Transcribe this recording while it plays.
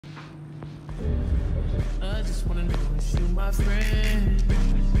I just wanna know if you my friend.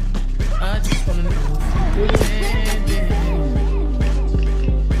 I just wanna know if you pretending.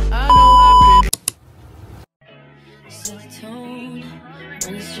 I know I've been set the tone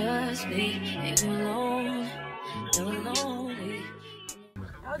when it's just me and you alone, you're lonely.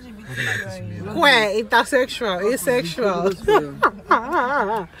 Where intersexual, asexual,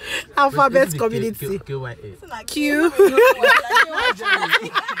 alphabet community. Q.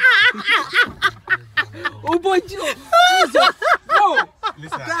 Oh boy, Jesus!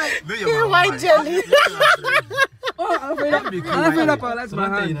 KY jelly. I feel like that's my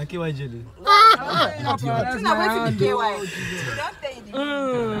hand. KY jelly.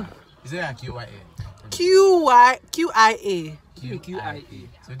 Is there a QIA? QIA.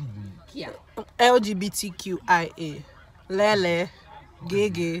 LGBTQIA. Lele.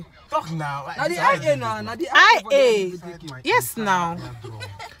 Gege. Talk now. IA. Yes, now.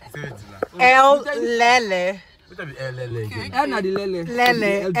 L. Lele.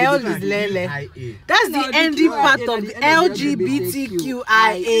 Lele. L is Lele. That's the ending part of the LGBTQIA.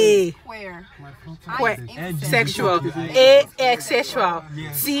 Where? Sexual. A. Asexual.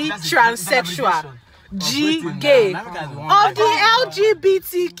 C. Transsexual. G. Gay. Of the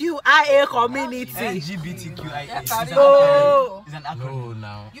LGBTQIA community. LGBTQIA. Oh. It's an acronym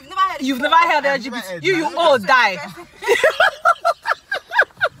now. You've never heard LGBT. You all die.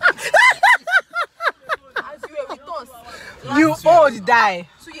 You all die.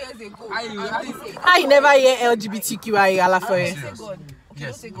 2 years ago. I never hear LGBTQIA Alafoye.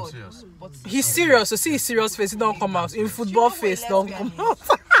 Yes, I'm serious. He's serious. So see his serious face, he don't come out. In football face, don't come out.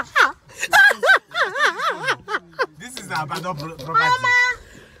 This is a bad property.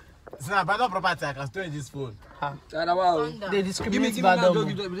 It's not a bad property. I can store in this phone. They discriminate bad. See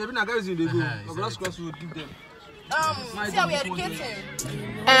how we educate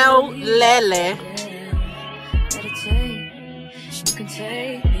him. L. Lele. You can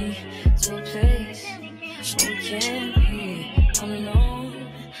take me to a place where we can't be. I'm alone,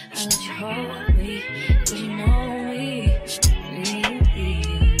 I let you hold me, 'cause you know me.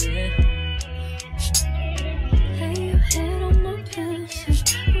 Lay your head on my pillow.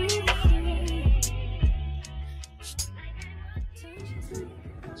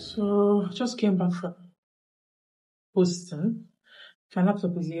 So, just came back from Boston. My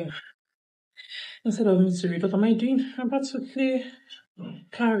laptop is here. Instead of me to read, what am I doing? I'm about to play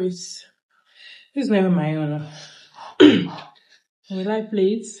Paris. This is never my honor. Will I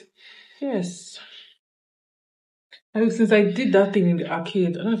play it? Yes. I mean, since I did that thing in the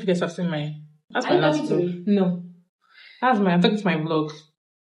arcade, I don't know if you guys have seen that's my last vlog. No. I'm talking to my vlog.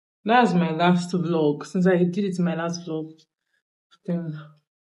 That's my last vlog. Since I did it in my last vlog. Then...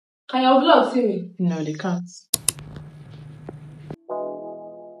 Can your vlog see me? No, they can't.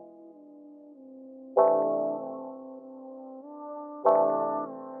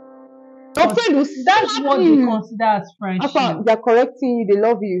 That's what they consider as friendship. They're correcting you, they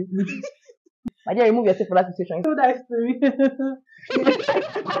love you. My dear, remove yourself from that situation. So nice to me.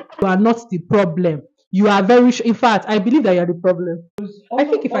 You are not the problem. You are very in fact, I believe that you are the problem. I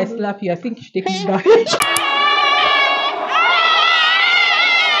think if I slap you, I think you should take me back.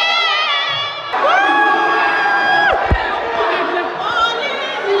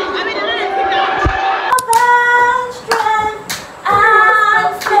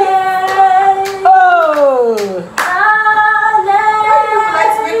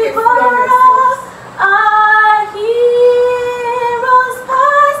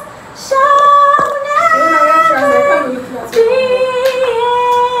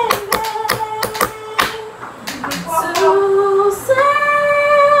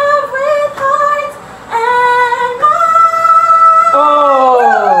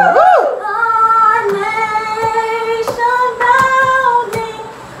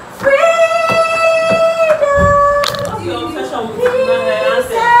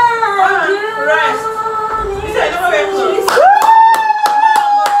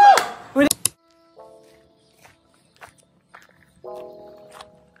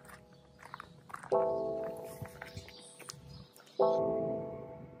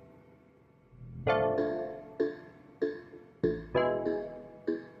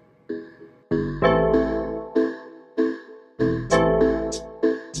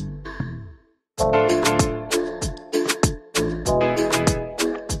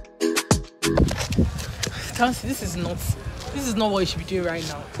 This is not what you should be doing right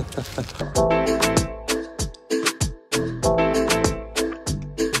now.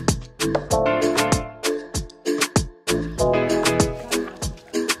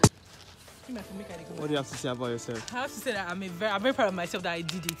 What do you have to say about yourself? I have to say that I'm very proud of myself that I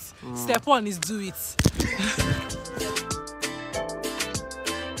did it. Step one is do it.